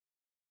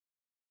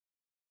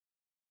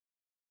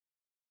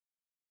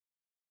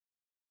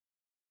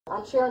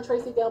I'm Sharon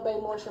Tracy Devon Bey,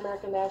 Moorish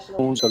American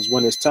National. Because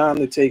when it's time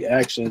to take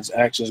actions,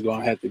 actions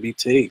gonna have to be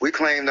taken. We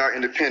claimed our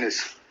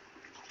independence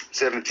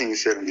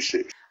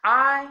 1776.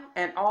 I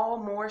and all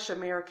Moorish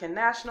American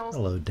nationals.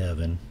 Hello,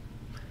 Devon.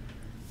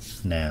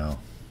 Now,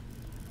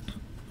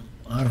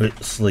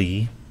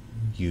 obviously,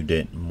 you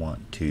didn't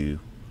want to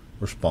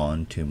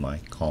respond to my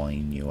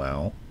calling you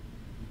out,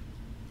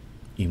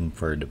 even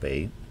for a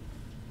debate.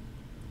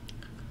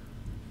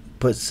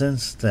 But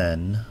since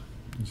then,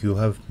 you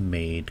have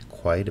made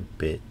quite a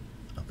bit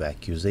of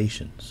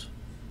accusations.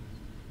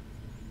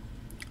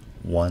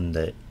 One,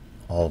 that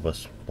all of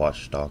us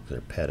watchdogs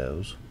are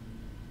pedos.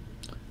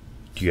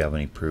 Do you have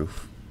any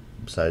proof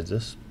besides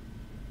this?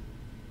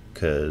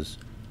 Because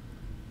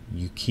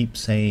you keep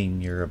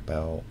saying you're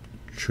about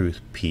truth,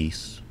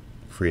 peace,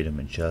 freedom,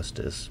 and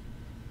justice,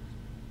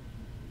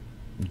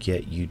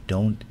 yet you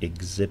don't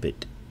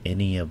exhibit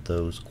any of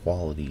those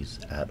qualities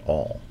at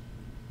all.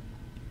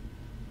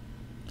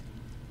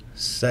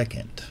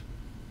 Second,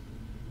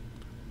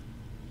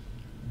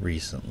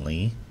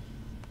 recently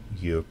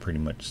you have pretty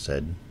much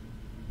said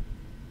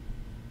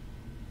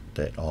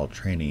that all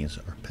trainees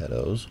are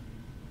pedos.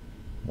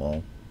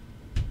 Well,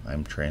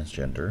 I'm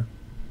transgender.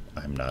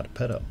 I'm not a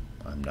pedo.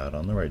 I'm not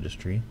on the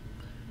registry,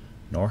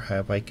 nor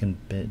have I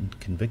been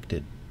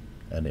convicted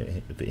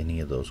of any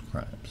of those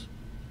crimes.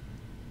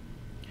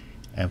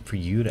 And for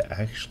you to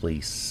actually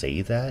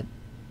say that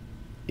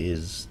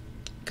is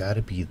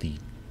gotta be the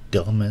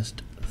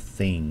dumbest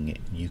thing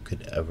you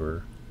could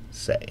ever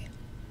say.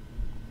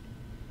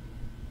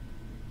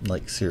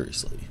 Like,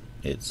 seriously,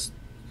 it's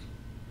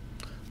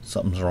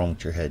something's wrong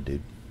with your head,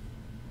 dude.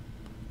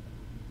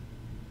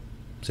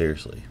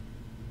 Seriously.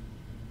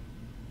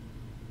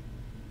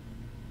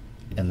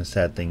 And the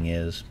sad thing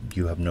is,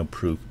 you have no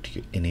proof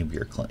to any of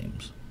your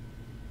claims.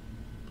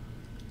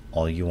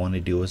 All you want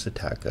to do is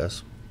attack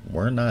us.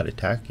 We're not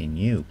attacking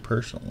you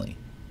personally.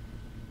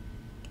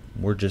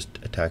 We're just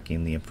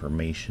attacking the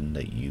information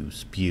that you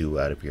spew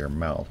out of your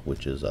mouth,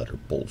 which is utter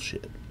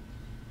bullshit.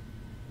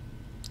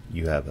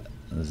 You have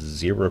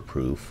zero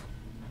proof,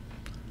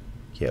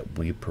 yet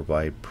we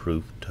provide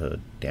proof to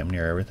damn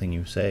near everything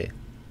you say.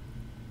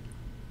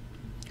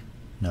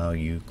 Now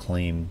you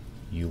claim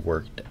you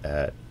worked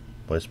at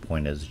West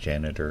Point as a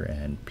janitor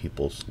and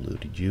people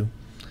saluted you.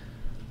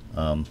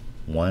 One,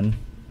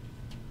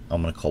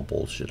 I'm gonna call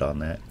bullshit on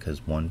that,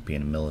 because one,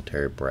 being a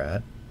military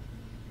brat,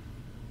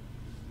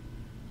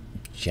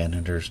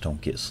 janitors don't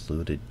get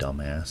saluted,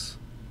 dumbass.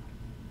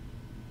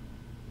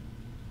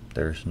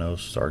 There's no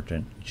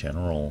sergeant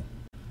general.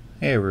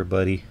 Hey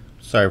everybody,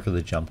 sorry for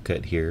the jump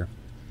cut here.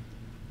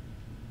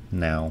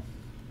 Now,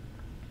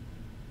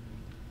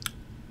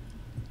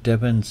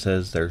 Devon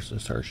says there's a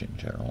sergeant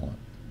general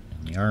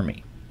in the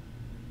Army.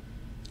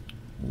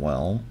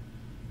 Well,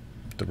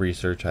 the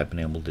research I've been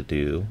able to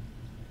do,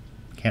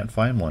 can't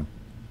find one.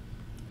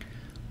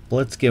 But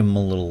let's give him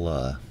a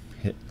little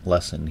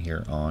lesson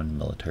here on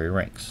military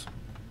ranks.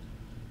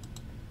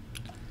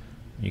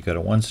 You got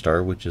a 1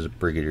 star, which is a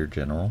brigadier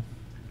general.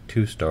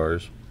 2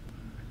 stars,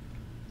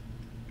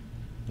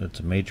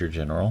 that's a major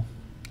general.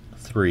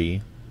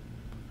 3,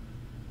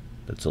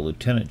 that's a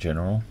lieutenant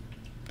general.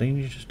 Then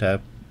you just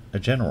have a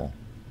general.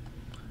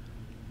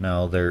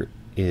 Now there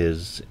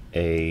is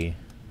a,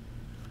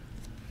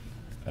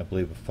 I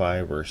believe, a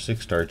 5 or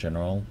 6 star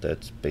general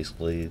that's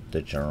basically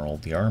the general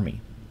of the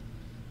Army.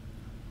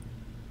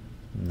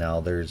 Now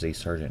there's a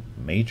sergeant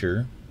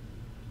major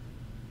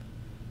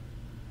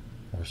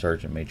or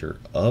sergeant major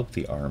of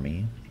the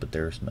Army, but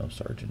there's no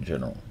sergeant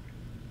general,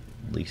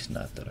 at least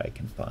not that I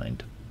can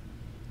find.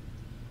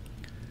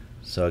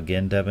 So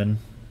again, Devon,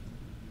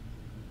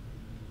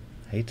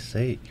 hate to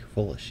say it, you're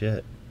full of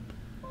shit.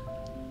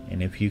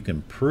 And if you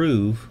can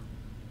prove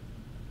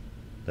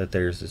that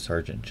there's a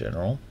sergeant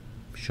general,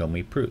 show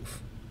me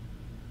proof.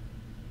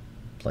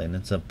 Plain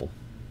and simple.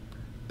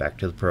 Back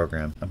to the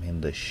program. I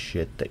mean, the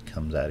shit that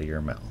comes out of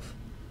your mouth.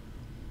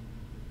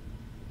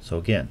 So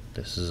again,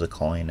 this is a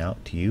calling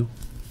out to you,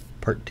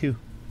 part 2.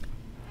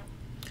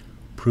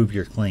 Prove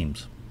your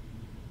claims,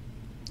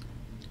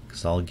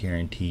 because I'll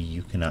guarantee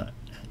you cannot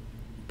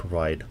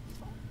provide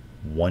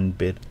one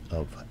bit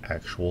of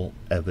actual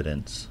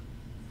evidence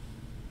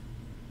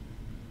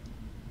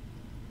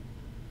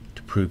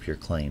to prove your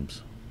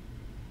claims.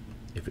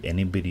 If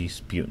anybody's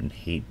spewing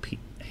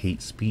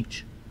hate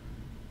speech,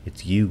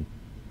 it's you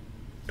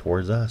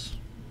towards us.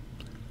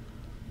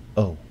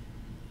 Oh,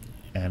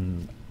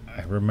 and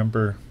I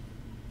remember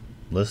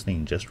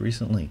listening just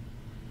recently.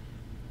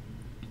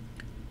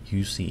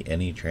 You see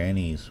any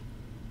trannies,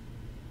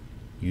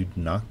 you'd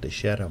knock the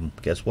shit out of them.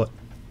 Guess what?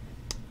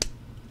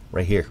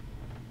 Right here.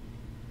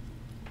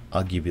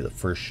 I'll give you the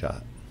first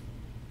shot.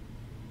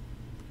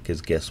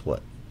 Because guess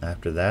what?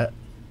 After that,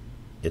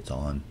 it's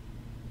on.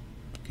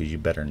 Because you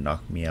better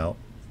knock me out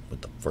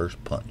with the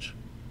first punch.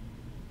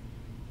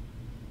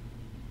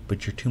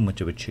 But you're too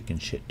much of a chicken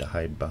shit to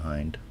hide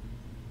behind.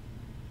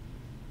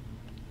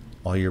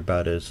 All you're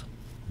about is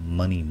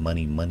money,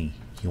 money, money.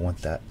 You want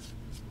that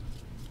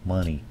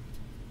money.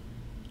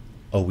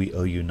 Oh, we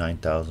owe you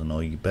 $9,000. Oh,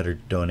 you better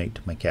donate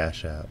to my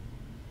Cash App.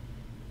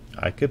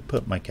 I could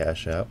put my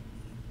Cash App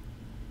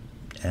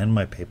and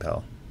my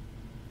PayPal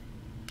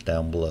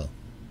down below.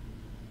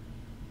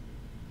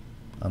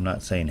 I'm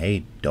not saying,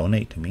 hey,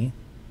 donate to me,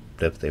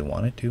 but if they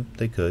wanted to,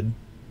 they could.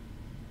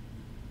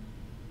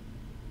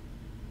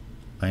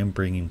 I am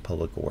bringing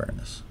public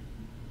awareness.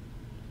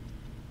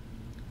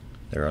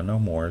 There are no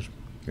mores.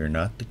 You're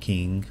not the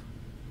king.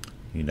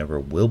 You never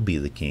will be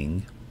the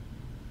king.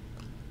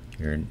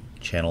 Your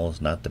channel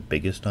is not the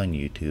biggest on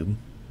YouTube.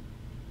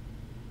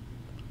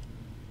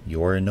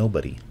 You're a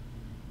nobody.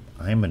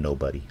 I'm a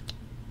nobody.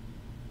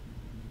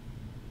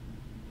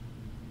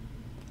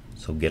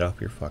 So get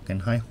off your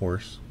fucking high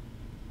horse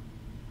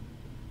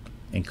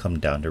and come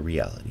down to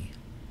reality.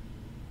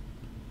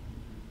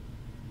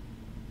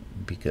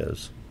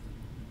 Because,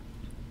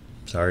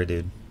 sorry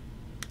dude,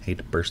 hate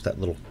to burst that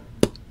little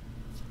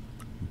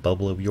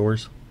bubble of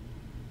yours.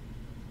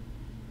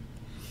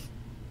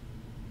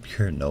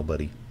 You're a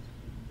nobody.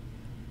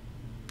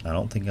 I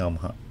don't think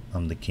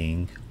I'm the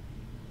king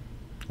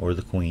or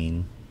the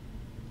queen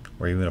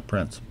or even a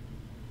prince.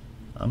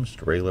 I'm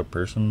just a regular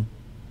person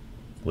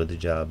with a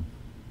job.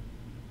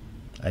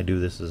 I do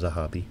this as a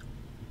hobby.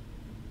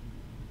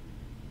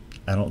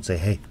 I don't say,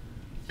 hey,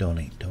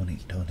 donate,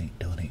 donate, donate,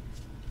 donate.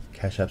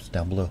 Cash App's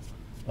down below.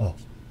 Oh,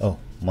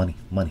 money,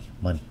 money,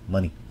 money,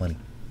 money, money.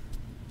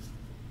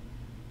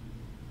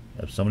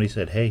 If somebody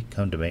said, hey,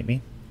 come donate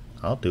me,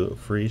 I'll do it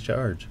free of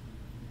charge.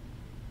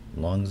 As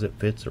long as it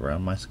fits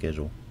around my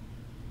schedule.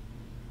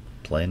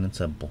 Plain and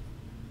simple.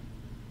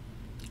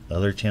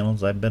 Other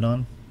channels I've been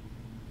on,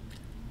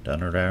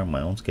 done it around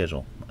my own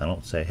schedule. I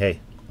don't say, hey,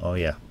 oh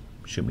yeah,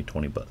 shoot me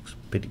 20 bucks,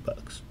 50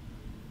 bucks,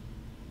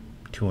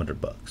 200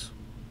 bucks.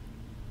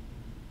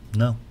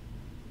 No.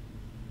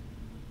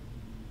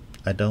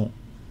 I don't.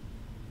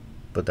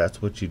 But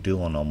that's what you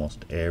do on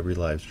almost every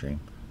live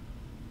stream.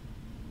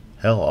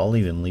 Hell, I'll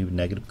even leave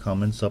negative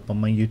comments up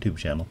on my YouTube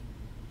channel.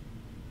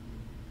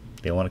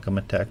 They want to come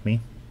attack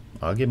me,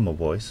 I'll give them a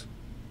voice.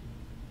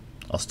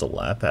 I'll still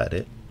laugh at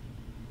it,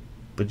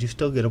 but you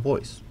still get a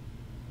voice.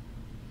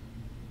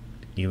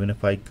 Even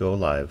if I go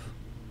live,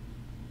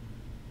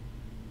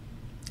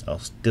 I'll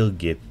still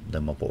give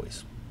them a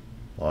voice,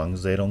 as long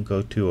as they don't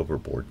go too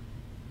overboard.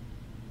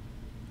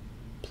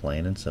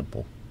 Plain and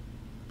simple.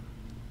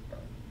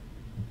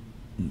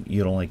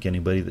 You don't like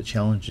anybody that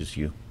challenges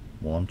you.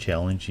 Well, I'm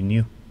challenging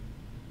you,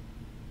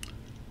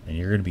 and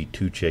you're gonna be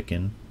too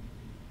chicken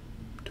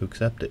to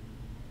accept it.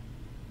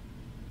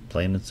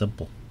 Plain and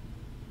simple.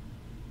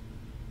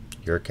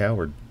 You're a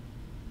coward.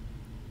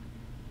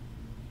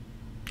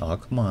 I'll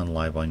come on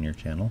live on your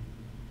channel.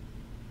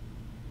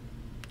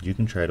 You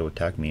can try to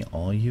attack me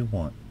all you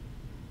want.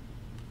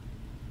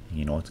 And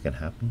you know what's gonna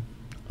happen?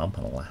 I'm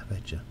gonna laugh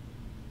at you.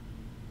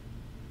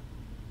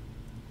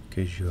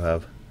 Because you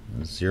have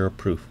zero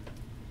proof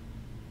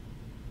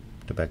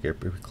to back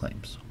up your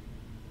claims.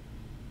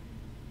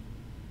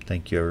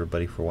 Thank you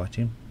everybody for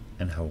watching,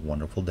 and have a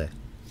wonderful day.